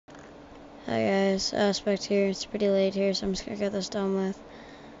Hi guys, Aspect here. It's pretty late here, so I'm just gonna get this done with.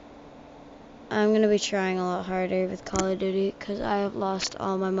 I'm gonna be trying a lot harder with Call of Duty because I have lost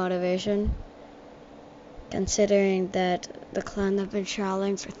all my motivation. Considering that the clan I've been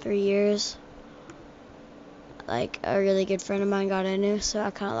traveling for 3 years, like a really good friend of mine got into, so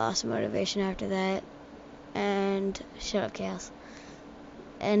I kind of lost motivation after that. And shut up, Chaos.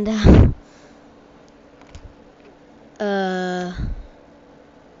 And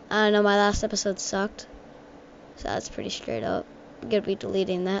I don't know. My last episode sucked. So that's pretty straight up. I'm gonna be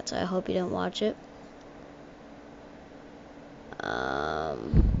deleting that, so I hope you don't watch it.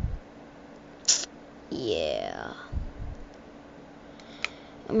 Yeah.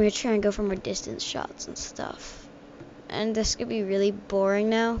 I'm gonna try and go for more distance shots and stuff. And this could be really boring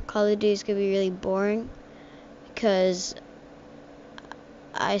now. Call of Duty is gonna be really boring because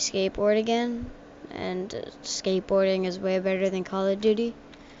I skateboard again, and skateboarding is way better than Call of Duty.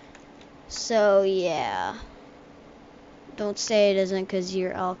 So yeah. Don't say it isn't because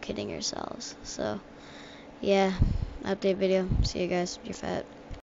you're all kidding yourselves. So, yeah, update video. See you guys. You're fat.